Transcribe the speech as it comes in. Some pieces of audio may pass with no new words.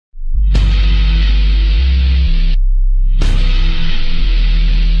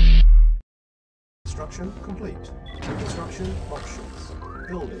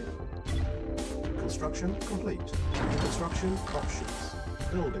Construction complete. Construction options.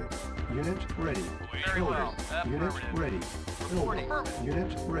 Building. Unit ready. Very well. Unit ready. Building. Affirmative.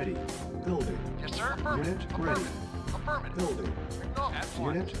 Unit ready. Building. Yes, sir. Unit ready. Affirmative. Building. At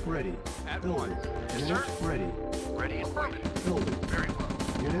one. Unit ready. At Building. one. Yes, Unit sir. ready. Ready and waiting. Building. Very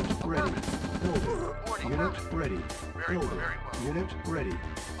well. Unit ready. Building. Reporting. Unit ready. Very well, Building. very well. Unit ready.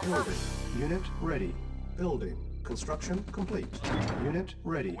 Building. Unit ready. Building. Construction complete. Unit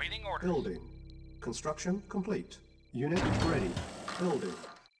ready. Waiting orders. Building. Construction complete. Unit ready. Building.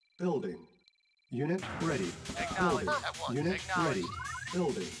 Building. Unit ready. Acknowledged. Building. At once. Unit Acknowledged. ready.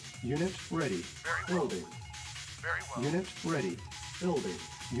 Building. Unit ready. Very well. Building. Very well. Unit ready. Building.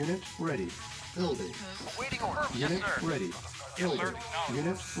 Unit ready. Building. Waiting order. Yes, Unit sir. ready. Yes, Building. sir.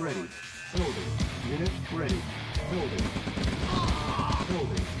 Unit ready. Building. Unit ready. Building.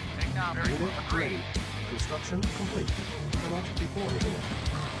 Building. Acknowledged. Unit Agreed. ready. Construction complete. Cannot deploy here.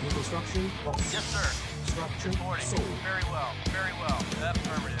 New construction box. Yes, sir. Structure Reporting. sold. Very well. Very well.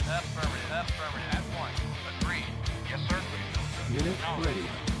 Affirmative. Affirmative. Affirmative. At one. Agreed. Yes, sir. Unit ready.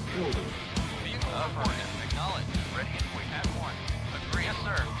 Building. Vehicle affirmative. Acknowledged. Ready and waiting. At one. Agreed. Yes,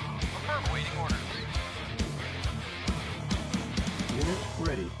 sir. Affirmative. Waiting orders. Unit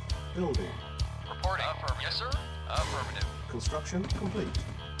ready. Building. Reporting. Affirmative. Yes, sir. Affirmative. Construction complete.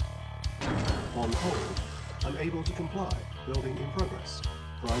 On hold. Unable to comply. Building in progress.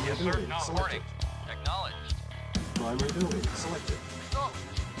 Primary Yes, sir. building Now selected. reporting. Acknowledged. Primary building selected.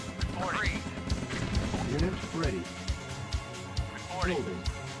 Reporting. Unit ready. Reporting. Building.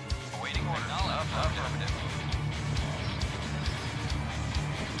 Awaiting order. Affirmative.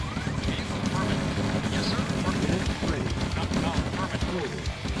 Vehicle affirmative. Yes, sir. Unit ready. Affirmative. Building.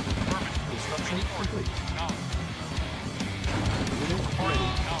 Affirmative. Construction Waiting order. complete. No. Unit ready.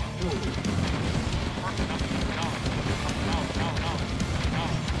 Building.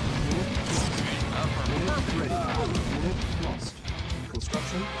 Unit ready. Unit lost.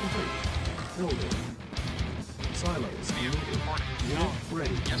 Construction complete. Building. Silos needed. Unit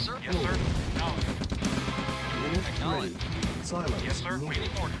ready. Yes, sir. Yes, sir. Building. Unit Acknowledged. ready. Silos Yes, sir. needed.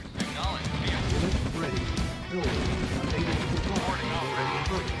 Waiting orders. Acknowledged. Unit ready. Building. Unable to comply. Reporting. Building in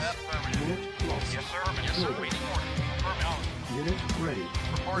progress. Affirmative. Unit lost. Yes, sir. Yes, sir. Building. Waiting orders. Affirmative. Unit ready.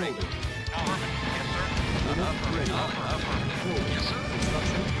 Reporting. Building. Affirmative. Yes, sir. Unit ready. Affirmative. Building. Yes, sir.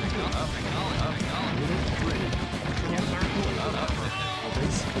 Construction complete. Acknowledged. Unit ready. Yes, sir. Deploy. Affirmative. Our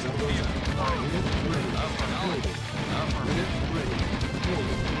base is under attack. Unit ready. Building. Unit ready.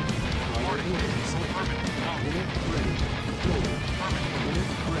 Building. Primary building selected. Unit ready. Building. Unit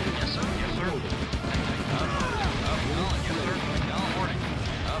ready. Yes, sir. Yes, sir. Building. Acknowledged. Yes, sir. Acknowledged.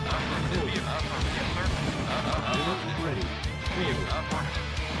 Affirmative. Yes, sir. Unit ready. Building. Affirmative.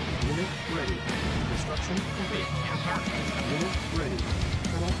 Unit ready. Construction complete. Yes, sir. Unit ready.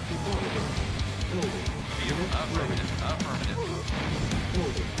 Cannot deploy here. Building. Unit ready. Affirmative.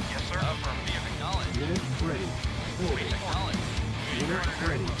 Building. Yes, sir. Affirmative. Acknowledged. Unit ready. Building. Acknowledged. Unit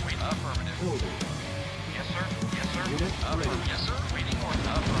ready. Affirmative. Building. Yes, sir. Yes, sir. Unit ready. Yes, sir. Waiting order.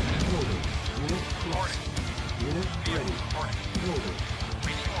 Affirmative. Building. Unit lost. Unit ready. Reporting. Building.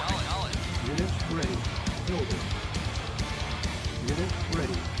 Waiting order. Acknowledged. Unit ready. Building. Unit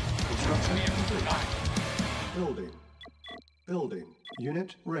ready. Construction complete. Building. Building.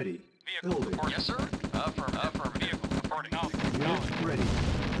 Unit ready. Building. Yes, sir. Affirmative. Vehicle reporting. Unit ready.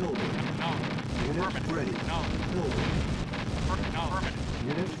 Building. Unit ready. Building.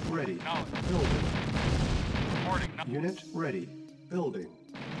 Unit ready. Building. Reporting. Unit ready. Building.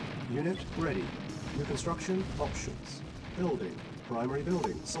 Unit ready. New construction options. Building. Primary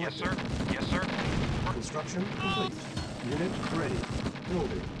building Yes, selected. sir. Yes, sir. Construction complete. Unit ready.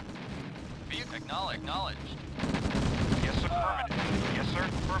 Building. Vehicle acknowledged. Yes, sir. Affirmative. Yes, sir.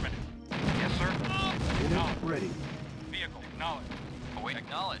 Affirmative. Yes, sir. Unit ready. Vehicle acknowledged. Await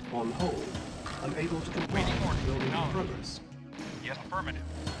acknowledged. On hold. Unable to comply. Waiting order. Building in Acknowledged. progress. Yes, affirmative.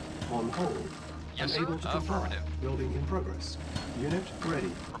 On hold. Yes, sir. Unable to comply. Affirmative. Building in progress. Unit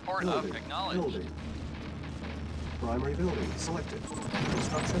ready. Report Building. acknowledged. Building. Primary building selected.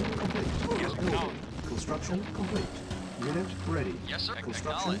 Construction complete. Yes, Building. acknowledged. Construction complete. Unit ready. Yes, sir.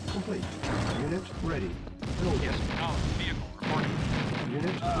 Construction Acknowledged. complete. Unit ready. Building. Yes, acknowledged. Vehicle reporting.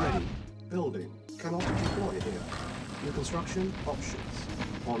 Unit ready. Building. Cannot deploy here. New construction options.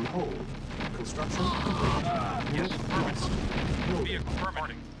 On hold. Construction complete. Unit Yes, lost. Building. Vehicle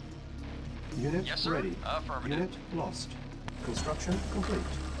reporting. Unit Yes, sir. ready. Affirmative. Unit lost. Construction complete.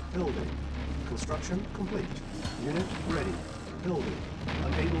 Building. Construction complete. Unit ready. Building.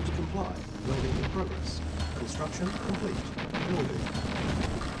 Unable to comply. Building in progress. Construction complete. Building.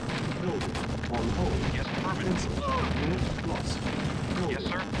 Building. On hold. Yes, affirmative. Cancel. Unit lost. Building. Yes,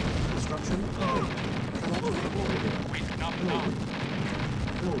 sir. Construction complete. Cannot deploy here. We not Building.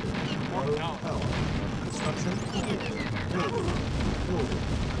 Building. Low power. Construction complete. Building. Building.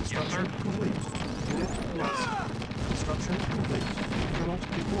 Construction complete. Unit lost. Construction complete. Cannot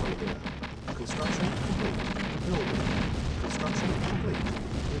deploy here. Construction complete. Building. Construction complete.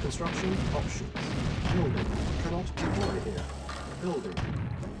 Reconstruction options. Building. Cannot deploy here. Building.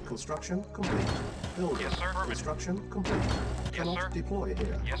 Construction complete. Building. Yes, sir. Affirmative. Construction complete. Yes, Cannot sir. deploy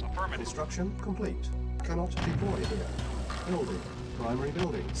here. Yes, affirmative. Construction complete. Cannot deploy here. Building. Primary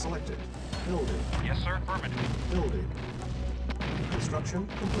building selected. Building. Yes, sir. Affirmative. Building. Construction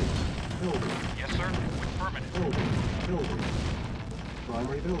complete. Building. Yes, sir. Affirmative. Building. Building.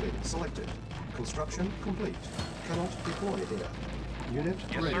 Primary building selected. Construction complete. Cannot deploy here. Unit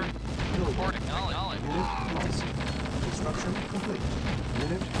Yes, ready. sir. Building. Reporting. Acknowledge. Unit lost. Construction complete.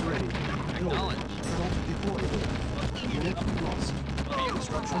 Unit ready. Building. Acknowledge. Cannot deploy here. Unit lost.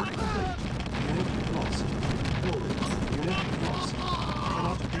 Construction complete. Unit lost. Building. Unit lost.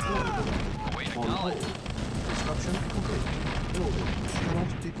 Cannot deploy here. Await On hold. acknowledge. Construction complete. Building. Cannot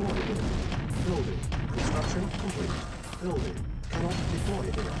deploy here. Building. Construction complete. Building. Cannot deploy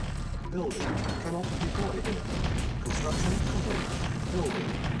here. Building. Cannot deploy here. Construction complete. Building.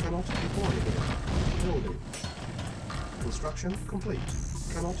 Cannot deploy here. Building. Construction complete.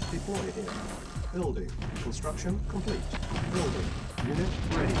 Cannot deploy here. Building. Construction complete. Building. Unit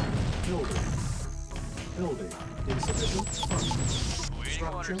ready. Building. Building. Insufficient funds.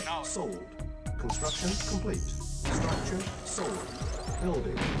 Structure sold. Construction complete. Structure sold.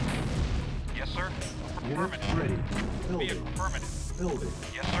 Building. Yes, sir. Unit Affirmative. ready. Be Building. affirmative. Building.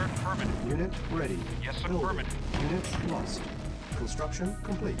 Yes, sir. Affirmative. Unit ready. Yes, sir. Building. Affirmative. Unit lost. Construction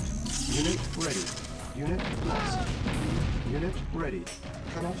complete. Unit ready. Unit lost. Unit ready.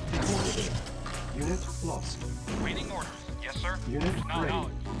 Cannot deploy here. Unit lost. Waiting orders. Yes, sir. Unit Now, ready. now.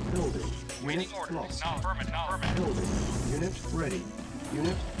 Building. Waiting Unit orders. lost. Now, affirmative. Now, affirmative. Building. Unit ready.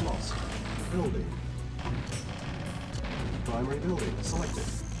 Unit lost. Building. Primary building selected.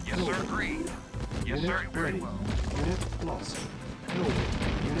 Yes, Building. sir. Agreed. Yes, Unit sir. Very ready. well. Unit lost. Building.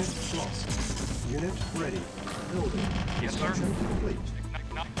 Unit lost. Unit ready. Building. Yes, sir. Construction complete.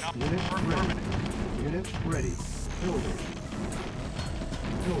 Unit ready. Affirmative. Unit ready. Building.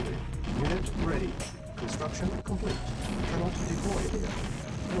 Building. Unit ready. Construction complete. Cannot deploy here.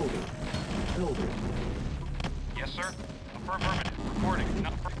 Building. Building. Yes, sir. Affirmative. Reporting.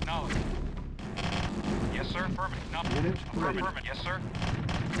 Acknowledge. Yes, sir. Affirmative. Now, Unit ready. affirmative. Yes, sir.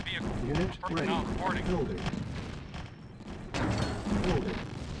 Vehicle. Unit Affirmative. ready. Now, reporting. Building. Building.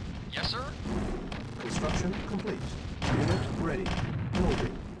 Yes, sir. Construction complete. Unit ready.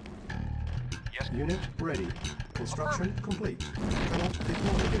 Building. Yes. Unit ready. Construction complete. Cannot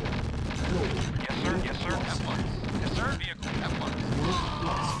deploy here. Building. Yes, sir. Unit Yes, sir. lost. At once. Yes, sir. Vehicle. At once. Unit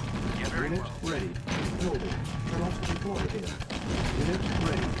lost. Yes, very Unit well. ready. Building. Cannot deploy here. Unit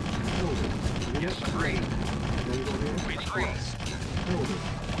ready. Building. Unit Yes, agreed. Naval here. Waiting green. Lost. Building.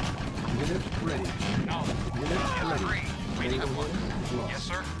 Unit ready. Acknowledge. Unit Yes, ready. agreed. Waiting at Naval once. here. Lost. Yes,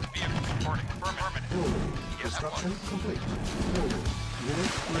 sir. Vehicle. Reporting. Affirmative. Building. Yes, at Construction once. complete. Building.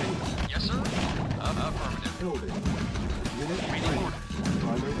 Unit ready. Yes, sir. Affirmative. Building. Unit Waiting ready. order.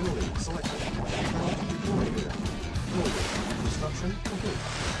 Primary building selected. Cannot deploy here. Building. Construction complete.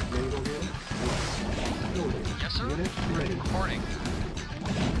 Naval here. Lost. Building. Yes, sir. Unit ready. Reporting.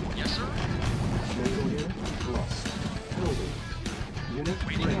 Yes, sir. Naval here. Lost. Building. Unit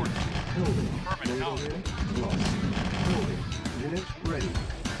Waiting ready. order. Building. Affirmative. Naval Now. here. Lost. Building. Unit ready.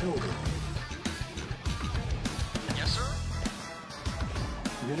 Building. Yes, sir.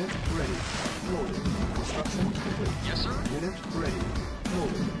 Unit ready. Building. Construction complete. Yes, sir. Unit ready.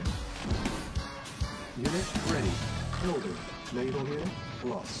 Building. Unit ready. Building. Naval here.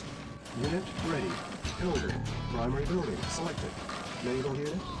 Lost. Unit ready. Building. Primary building selected. Naval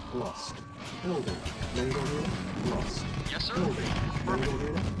here. Lost. Building. Naval here. Lost. Yes, sir. Building. Naval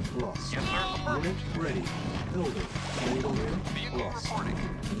here. Lost. Yes, sir. Unit ready. Building. Naval here. Vehicle Lost. reporting.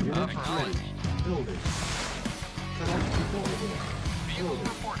 Unit ready. Acknowledge. Building. Cannot deploy here. Vehicle Building.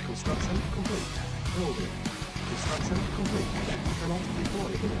 reporting. Construction complete. Building. Construction complete. Cannot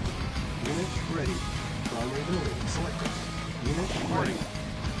deploy here. Unit ready. Primary building selected. Unit ready.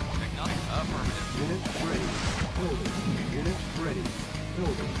 Acknowledge. Affirmative. Unit ready. Building. Unit ready.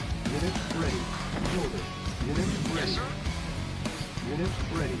 Building. Unit ready. Building. Unit Yes, ready. sir. Unit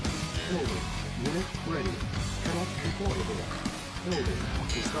ready. Building. Unit ready. Cannot deploy here. Building.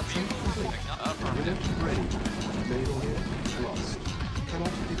 Construction complete. Affirmative. Unit ready. Naval here. Lost.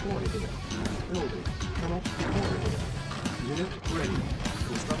 Cannot deploy here. Building. Cannot deploy here. Unit ready.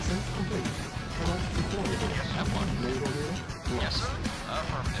 Construction complete. Cannot deploy here. Yes, at once. Naval here. Lost. Yes, sir.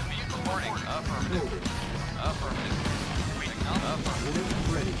 Affirmative. Vehicle reporting. Affirmative. Building. Affirmative. Affirmative.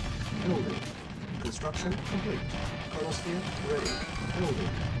 Unit ready. Building. Construction complete. Chronosphere ready. Building.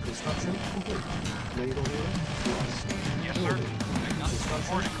 Construction complete. Naval unit lost. Yes, sir. Building.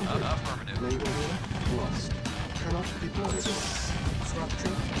 Construction complete. Affirmative. Naval unit lost. Cannot deploy unit.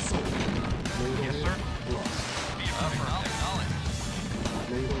 Structure sold. Naval Yes, unit sir. lost. Acknowledged.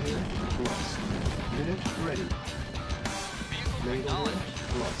 Naval unit lost. Unit ready. Vehicle Naval acknowledged.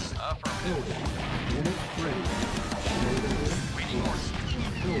 unit lost. Affirmative. Building. Unit ready. Naval unit Waiting lost.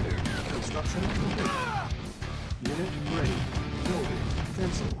 Building. Construction complete. Unit ready. Building.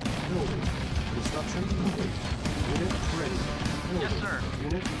 Cancel. Building. Construction complete. Unit ready. Building. Yes, sir.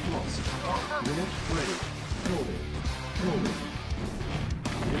 Unit lost. Unit ready. Building. Building.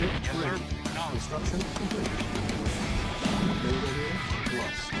 Unit Yes, sir. ready. Construction complete. Naval unit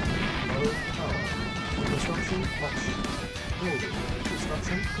lost. Low power. Construction options. Building.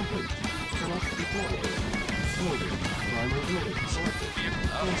 Construction complete. Cannot deploy. Building. Primary building selected.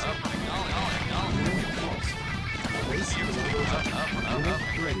 Cancel. Acknowledged. Unit lost. Base is under attack. Unit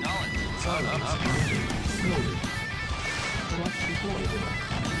ready. Silence. Building. Cannot deploy.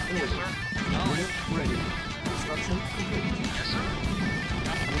 Building. Unit ready. Construction complete. Yes, sir.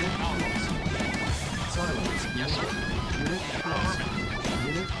 Unit lost. Silence. Yes, sir. Unit lost.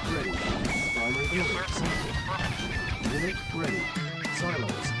 Unit ready. Primary Yes, building sir. selected. Affirmative. Unit ready.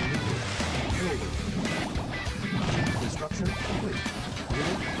 Silos needed. Building. Construction complete.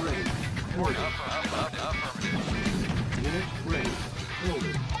 Unit ready. Building. Affirmative. Unit ready.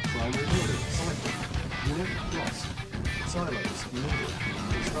 Building. Primary building selected. Unit lost. Silos needed.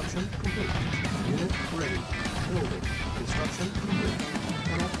 Construction complete. Unit ready. Building. Construction complete.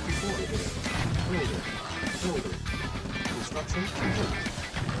 Cannot deploy unit. Building. Building. Construction complete.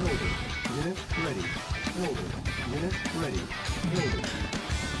 Building. Unit ready. Building. Unit ready. Building.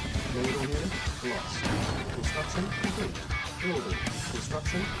 Naval unit lost. Construction complete. Building.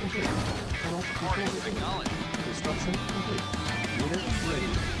 Construction complete. Cannot deploy unit. Acknowledged. Construction complete. Unit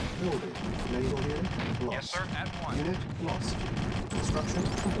ready. Building. Naval unit lost. Yes, sir. At one. Unit lost. Construction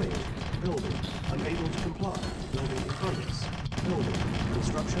complete. Building. Unable to comply. Building in progress. Building.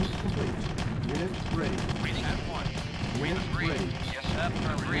 Construction complete. Unit ready. Waiting at one. Unit ready. Yes,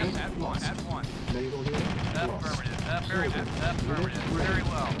 affirmative. Yes, at one. Lost. At one. Naval unit lost. Affirmative. Affirmative. Affirmative. Unit Very ready.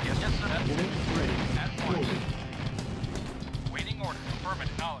 well. Yes, yes, sir. Unit ready. At one. Building. Waiting order.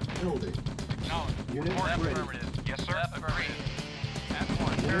 Affirmative. Knowledge. Building. Knowledge. Unit Report. ready. Affirmative. Yes, sir. Agreed. At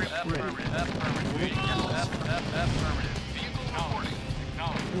one. Unit Very ready. affirmative. Affirmative. Waiting. Yes, affirmative. Vehicle reporting.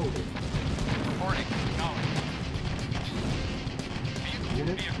 Acknowledge. Building. Reporting. Acknowledge.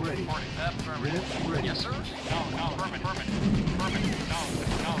 Unit Vehicle ready. reporting. Affirmative. Unit ready. Yes, sir. Knowledge. Affirmative. Affirmative.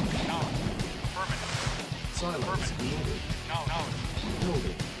 Knowledge. Affirmative. Silos needed. Knowledge.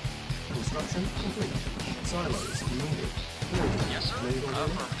 Building. Construction complete. Silos needed. Building. Yes, sir. Naval unit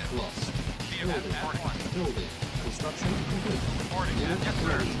Affirmative. lost. Vehicle Building. at one. Building. Construction complete. Reporting. Unit Yes, sir.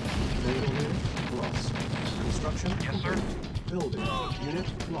 ready. Naval unit lost. Construction Yes, sir. complete. Building. Unit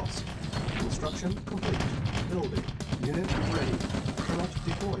lost. Construction complete. Building. Unit ready. Cannot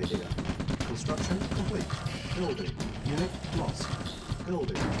deploy here. Construction complete. Building. Unit lost.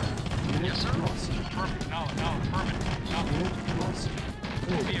 Building. Unit Yes, sir. lost. Perfect. Affirmative. Unit lost.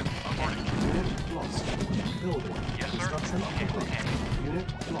 Building. Vehicle reporting. Unit lost. Building. Yes, sir. Construction Okay, complete. okay. Unit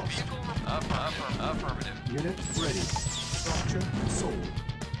lost. Vehicle affirmative. Unit ready. Structure sold.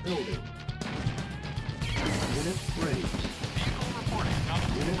 Building. Unit ready. Vehicle reporting.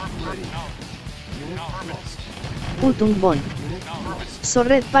 Unit ready. Unit lost. Utung Bon. Unit lost.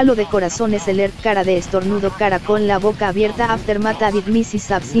 Sorred palo de corazones alert cara de estornudo cara con la boca abierta aftermath avid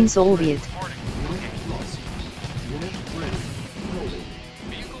Mrs. Absins o Ubiet. Reporting. Unit lost. Unit ready. Building.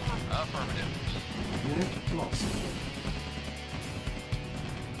 Vehicle affirmative. Unit lost.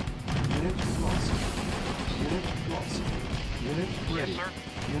 Unit lost. Unit lost. Unit ready. Yes, sir.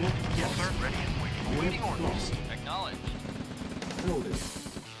 Unit Yes, lost. sir. Ready and waiting. Unit Waiting orders. lost. Acknowledged. Building.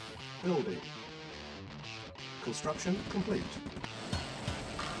 Building. Construction complete.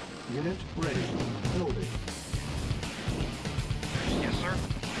 Unit ready. Building. Yes, sir.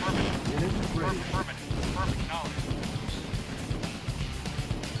 Affirmative. Unit ready. Affirmative. Perfect knowledge.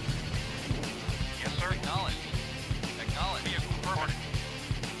 Yes, sir. Acknowledged. Acknowledged. Vehicle reporting.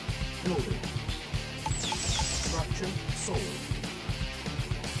 Building. Structure sold.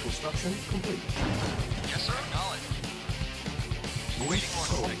 Construction complete. Yes, sir. Acknowledged. Awaiting orders.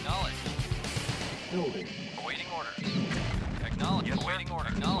 sold. Acknowledged. Building. Awaiting orders. Acknowledged. Yes, awaiting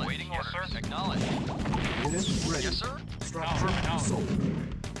orders. Acknowledged. Awaiting orders. Yes, sir. Acknowledged. Unit ready. Yes, sir. Structure Affirmative. sold.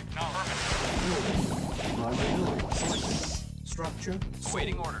 Affirmative. Building. Primary building selected. Structure sold.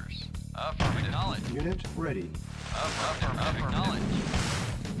 Awaiting orders. Affirmative. Acknowledged. Unit ready. Affirmative.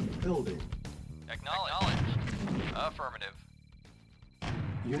 Acknowledged. Building. Acknowledged. Affirmative.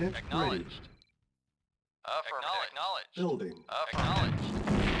 Unit ready. Acknowledged. Affirmative. Acknowledged. Building. Acknowledged.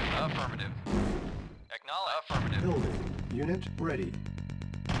 Affirmative. Acknowledged. Affirmative. Building. Unit ready.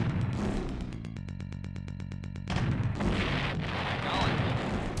 Acknowledged.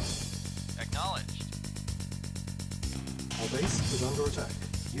 Acknowledged. Our base is under attack.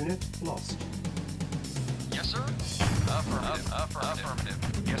 Unit lost. Yes, sir. Affirmative.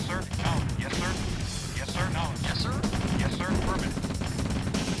 Affirmative. Yes, sir. No. Yes, sir. Yes, sir. No. Yes, sir. Yes, sir. Affirmative.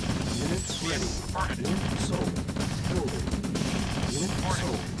 Unit ready. Affirmative. Unit sold. Building. Unit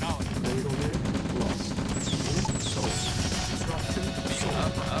sold. No. Naval unit lost. Unit sold. Construction sold.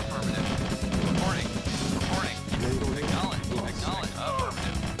 Affirmative. Reporting. Reporting. Naval unit Acknowledge. lost. Acknowledge.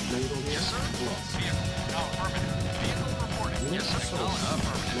 Affirmative. Naval unit Yes, sir. lost. Vehicle. No. Affirmative. Vehicle reporting. Unit Yes, sir. sold. Acknowledge.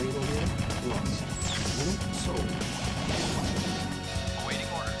 Affirmative. Naval unit lost. Unit sold. Awaiting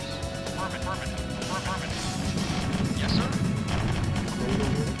orders. Affirmative. Affirmative. Yes, sir. Naval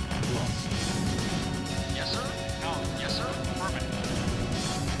unit lost. Yes, sir. No. Yes, sir. Affirmative.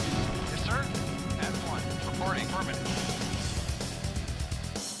 Yes, sir. At 1. Reporting. Affirmative.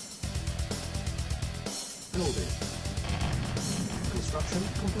 Building. Construction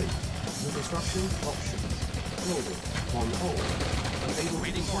complete. New construction options. Building. On hold. Unable to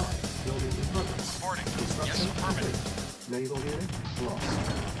Waiting comply. order. Building in progress. Reporting. Construction Yes, affirmative. complete. Naval unit lost.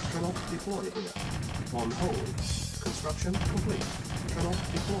 Cannot deploy here. On hold. Construction complete. Cannot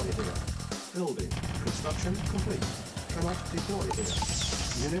deploy here. Building. Construction complete. Cannot deploy here.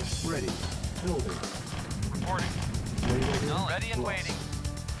 Unit ready. Building. Reporting. Naval unit Ready and lost. waiting.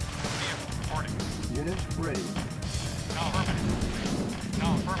 Vehicle reporting. Unit ready. No. Affirmative. No.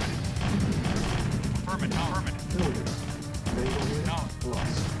 Affirmative. Affirmative. No. Affirmative. Building. Naval unit No.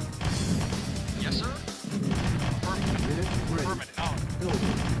 lost. Yes, sir. Affirmative. Unit ready. Affirmative. No.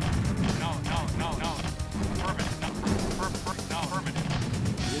 Building. No. No. No. No. Affirmative. No. No. Affirmative.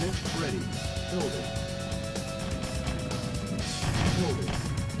 Unit ready. Building. Building.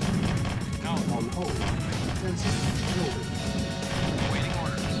 No. On hold. Fencing. Building. Awaiting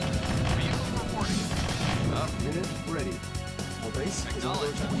orders. Vehicle reporting. Unit ready. Our base is under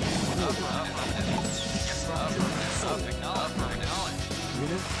Acknowledge. attack. Affirmative. Yes, sir. Affirmative. Acknowledge. Acknowledge.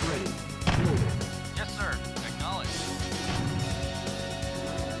 Unit ready. Building. Yes, sir. Acknowledge.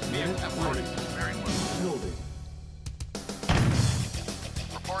 Unit Vehicle ready. reporting. Very well. Building.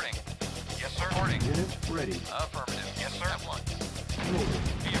 Reporting. Yes, sir. Reporting. Unit ready. Affirmative. Yes, sir. At once. Building.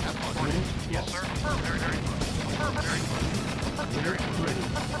 Vehicle reporting. Yes, sir. Affirmative. Very well. Affirmative. Very well. Unit ready.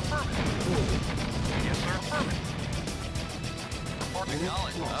 Affirmative. Building. Yes, sir. Affirmative. Report Unit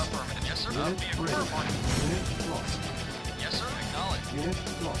acknowledged. lost. Affirmative. Yes, sir. Unit Vehicle ready. reporting. Unit lost. Yes, sir. Acknowledged. Unit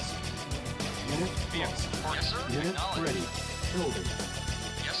lost. Unit Vehicle lost. report. Yes, sir. Unit Acknowledged. ready. Building.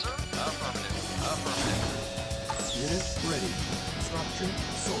 Yes, sir. Affirmative. Affirmative. Unit ready. Structure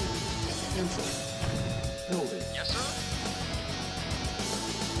sold. Cancel. Building. Yes, sir.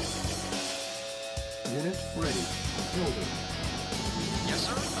 Unit ready. Building. Yes,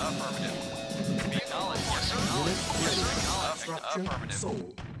 sir. Affirmative. Acknowledged. Yes, sir. Unit Yes, sir. ready. Acknowledged. Structure Affirmative.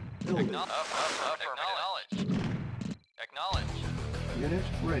 sold. Building. Acknowledged. Acknowledged. Unit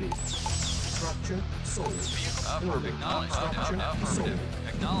ready. Structure sold. Building. Acknowledged. Structure sold.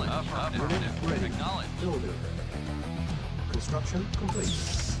 Acknowledged. Unit ready. Acknowledged. Building. Construction complete.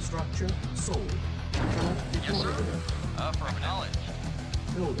 Structure sold. Cannot Yes, deploy sir. here. Acknowledged.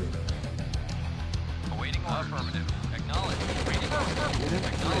 Building. Awaiting orders. Affirmative. Acknowledged. Waiting orders. Unit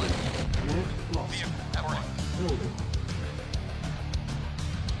Acknowledged. ready. Unit lost. Vehicle reporting. Building.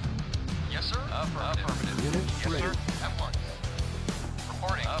 Yes, sir. Affirmative. Unit Yes, ready. sir. At once.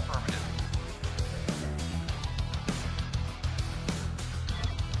 Reporting. Affirmative.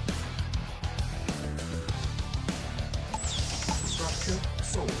 Structure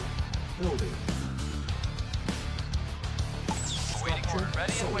sold. Building. Awaiting Structure order.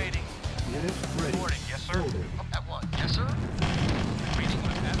 Ready sold. and waiting. Unit ready. Reporting. Yes, sir. Building. At once. Yes, sir. Waiting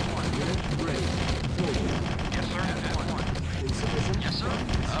order. At once. Unit ready. Building. Yes, sir. At once. Insufficient. Yes, sir.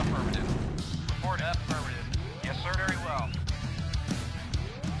 Affirmative. Report. Affirmative. Yes, sir. Very well.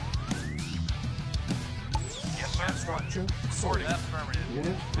 Yes, sir. Structure sold. Reporting. Affirmative.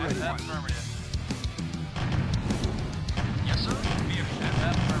 Unit ready. Affirmative. Yes, sir. Affirmative.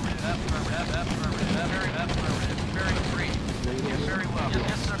 Affirmative. Affirmative. Affirmative. Very free. Yes, very well.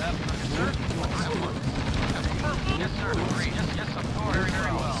 Yes, sir. Affirmative. Sir. Yes, sir. Agree. Yes, of course.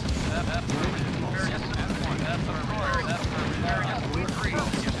 Very well. Affirmative. Very yes, affirmative. Affirmative. Very yes, we agree.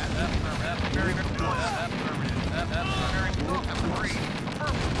 Yes, affirmative. Very good. Affirmative. Very well. Agree.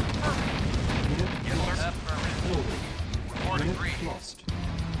 Affirmative.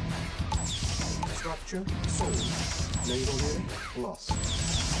 Structure sold. Naval unit lost.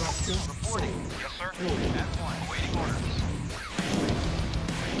 Structure Reporting. sold. Yes, sir. Building. At one. Awaiting orders.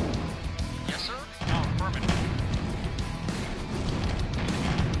 Yes, sir. Affirmative.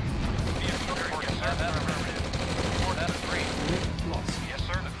 Vehicle reporting. Yes, sir. Affirmative. Report at agreed. Unit lost. Yes,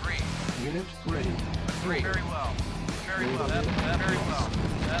 sir. Agreed. Unit ready. Agreed. Very well. Very well. That very well.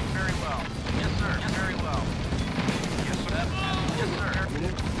 That very well. Yes, sir. Very well. Yes, sir. Yes, sir.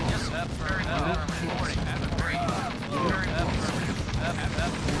 Unit Yes, lost. that's very well. Reporting. That's great. Very affirmative. That's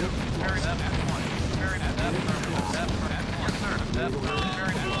very that's one. Very that's affirmative. That's yes, sir. That's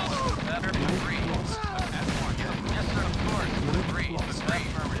very good. That's agreed. That's one. Yes, sir. Of course. Agreed. That's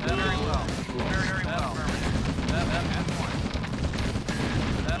affirmative. That's very well. Very well. That's one.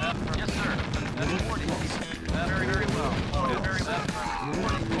 That yes, sir. That's 40. That very well. Very that's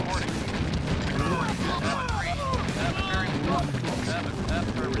reporting. Reporting. That's agreed. That's very well. That's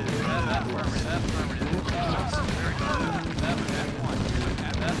affirmative. That's affirmative. That's affirmative. Very good. That's one.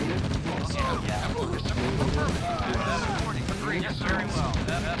 That's yeah. That's 40. Agreed. Yes, very well.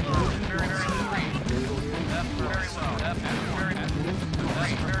 That's affirmative. Very agreed. That's very well. That's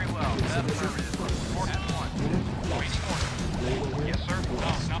very well. That's affirmative. At one. Waiting order. Yes, sir. No,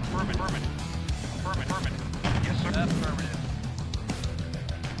 not affirmative. Affirmative. Yes, sir. That's affirmative.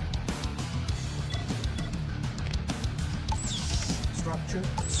 Structure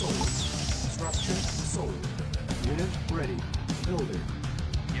sold. Structure sold. Unit ready. Building.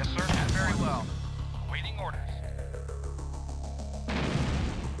 Yes, sir. Very well. Waiting orders.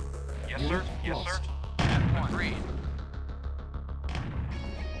 Yes, sir. Yes, sir. At one. Agreed.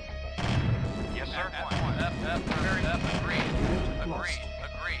 Yes, sir. At one. That's very agreed. Agreed.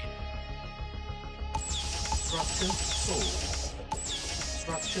 Agreed. Structure sold.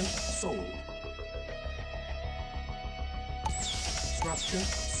 Structure sold. Structure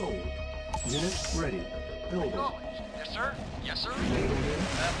sold. Unit ready. Building. Acknowledged. Yes, sir. Yes, sir. Naval unit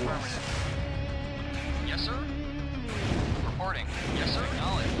Affirmative. Yes, sir. Reporting. Yes, sir.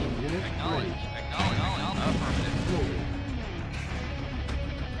 Acknowledged. Unit Acknowledged. ready. Acknowledged. Affirmative. Building.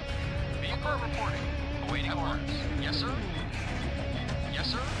 Vehicle reporting. Awaiting orders. Yes, sir. Yes,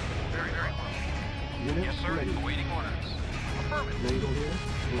 sir. Very well. Unit Yes, sir. ready. Awaiting orders. Affirmative. Naval unit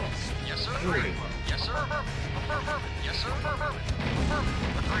lost. Yes, sir. Building. Yes, sir. Affirmative. Yes, sir. Affirmative.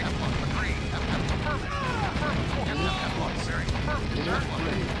 Agreed. Agreed. Affirmative. Yes, sir. Very affirmative. Unit Sir.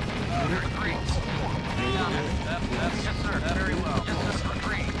 ready. Very Unit agreed. lost. That's yes, sir. That's very well. Yes, sir.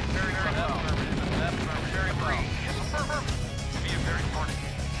 Agreed. Very well. That's very well. Yes, affirmative. Be very important.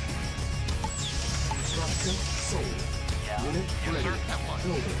 Structure sold. Yeah. Unit Yes, ready. sir. At one.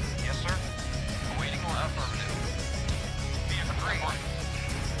 Building. Yes, sir. Awaiting order. Affirmative. Be agreed.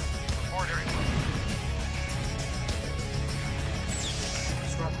 Report very well.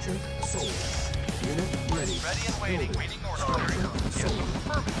 Structure sold. Unit ready. Ready and waiting. Building. Waiting order. Structure Yes, sold.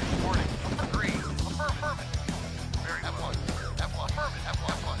 affirmative. Reporting. Agreed. Affirmative. Very well. Affirmative. Yes,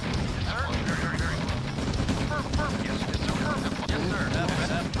 sir. Very well. Affirmative. Yes, sir. Yes, sir. That's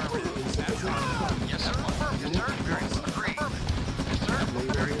affirmative. Yes, sir. Affirmative. Yes, sir. Very well. Agreed. Yes, sir. Very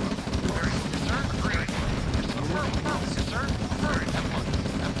well. Very well. Yes, sir. Agreed. Yes, affirmative. Yes, sir. Very well.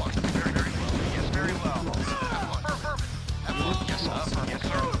 Very well. Yes, very well. Affirmative. Yes, affirmative. Yes,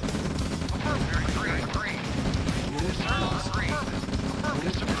 sir. Affirmative. Very agreed. Agreed. Unit Yes, sir. lost. Agreed. Affirmative.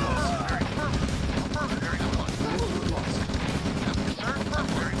 Yes, sir. Very affirmative. Affirmative. Very well. Unit lost. Yes, sir.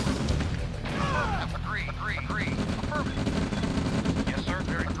 Very well. Agree. Affirmative. Yes, sir.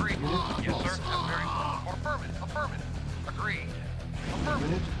 Very agreed. Yes, sir. Very well. Affirmative. Agreed. Affirmative.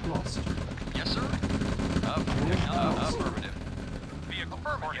 Unit lost. Yes, sir. Affirmative. Vehicle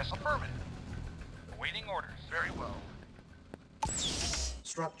affirmative. Yes, affirmative. Awaiting orders. Very well.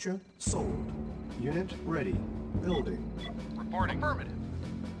 Structure sold. Unit ready. Building. Reporting. Affirmative.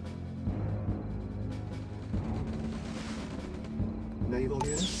 Naval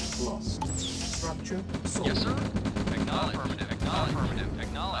unit lost. Structure sold. Yes, sir. Acknowledge. Affirmative. Affirmative.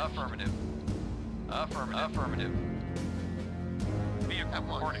 Acknowledge. Affirmative. Affirmative. Vehicle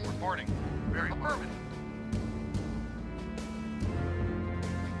reporting. Reporting. Very affirmative.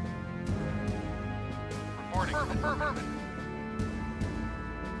 Reporting. Affirmative.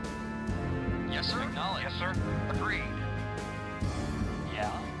 Yes, sir. Acknowledge. Yes, sir. Agreed.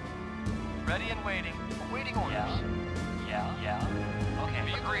 Yeah. Ready and waiting. Awaiting orders. Yeah. Okay.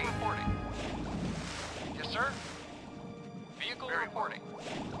 Vehicle agreed. Reporting. Yes, sir. Vehicle reporting.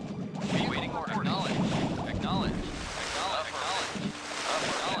 Waiting order. Acknowledge. Acknowledge.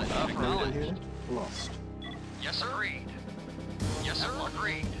 Naval unit lost. Yes, sir. Agreed. Yes, sir.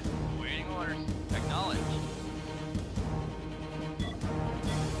 Agreed. Waiting orders. Acknowledged.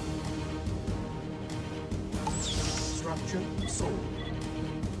 Construction sold.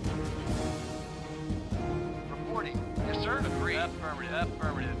 Reporting. Yes, sir. Agreed. Affirmative.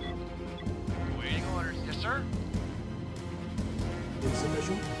 Affirmative. Waiting orders. Yes, sir.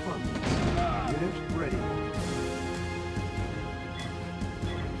 Insufficient funds. Unit ready.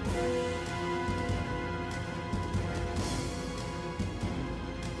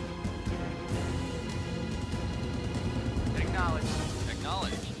 Acknowledged.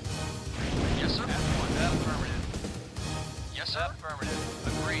 Acknowledged. Yes, sir. Affirmative. Yes, sir. Affirmative.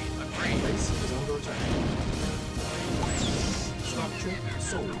 Agreed. Agreed. Base is under attack. Structure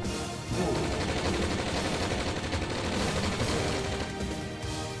sold. Building.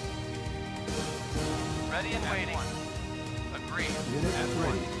 Ready and waiting. Agreed. Unit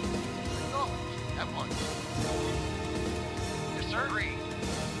ready. Acknowledged. At once. Yes, sir. Agreed.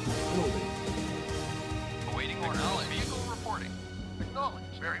 Building. Awaiting orders. Vehicle reporting.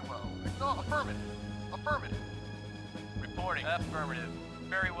 Acknowledged. Very well. Affirmative. Affirmative. Reporting. Affirmative.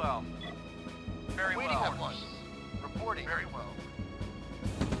 Very well. Very well. Waiting at once. Reporting. Very well.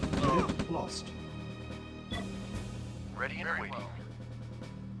 Unit lost. Ready and waiting. Well.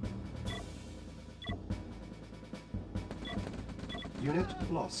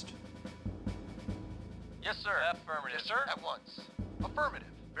 Unit lost. Yes, sir. Affirmative. Yes, sir. At once. Affirmative.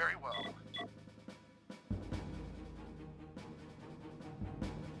 Very well.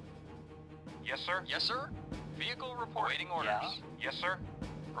 Yes, sir. Yes, sir. Vehicle report. Waiting orders. Yeah. Yes, sir.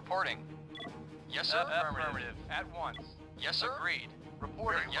 Reporting. Yes, sir. Affirmative. At once. Yes, sir. Agreed.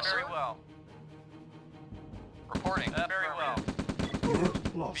 Reporting. Yes, sir. Very well. Reporting. Very well.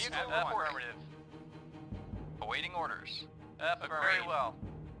 Unit lost. Vehicle affirmative. Awaiting orders. Very well.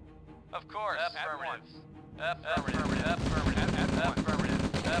 Of course. Affirmative. Affirmative. Affirmative. Affirmative.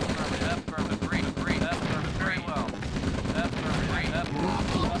 Affirmative. Affirmative. Agreed. Agreed. Affirmative. Very well. Affirmative.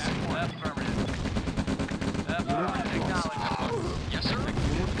 Affirmative. Affirmative. Acknowledge. Yes, sir.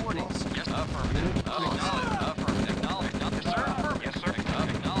 Reporting. Yes. Affirmative. Acknowledge. Affirmative. Acknowledge. Yes, sir. Yes, sir.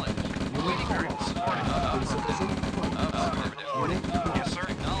 Acknowledge. Waiting for reporting. Affirmative. Affirmative. Yes, sir.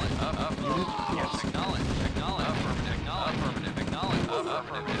 Acknowledge. Affirmative. Yes. Acknowledge. Acknowledge. Affirmative. Affirmative. Acknowledge.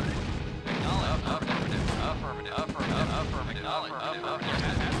 Affirmative. Acknowledge. Affirmative. Affirmative. Affirmative. Affirmative.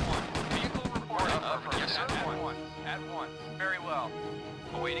 Affirmative. At once. Vehicle reporting. Affirmative. Yes, sir. At once. At once. Very well.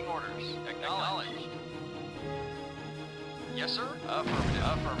 Awaiting orders. Acknowledged. Yes, sir. Affirmative.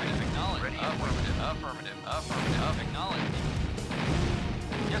 Affirmative. Acknowledged. Ready. Affirmative. Affirmative. Affirmative. Acknowledged.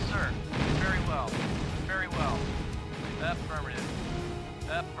 Yes, sir. Very well. Very well. Affirmative.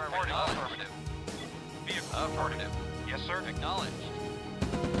 Affirmative. Affirmative. Vehicle. Affirmative. Yes, sir. Acknowledged.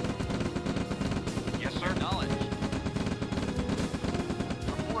 Yes, sir. Acknowledged.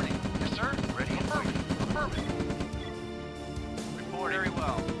 Reporting. Yes, sir. Ready. Affirmative. Affirmative. Reporting. Very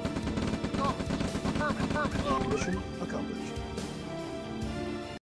well. Acknowledged. Affirmative. Affirmative. Mission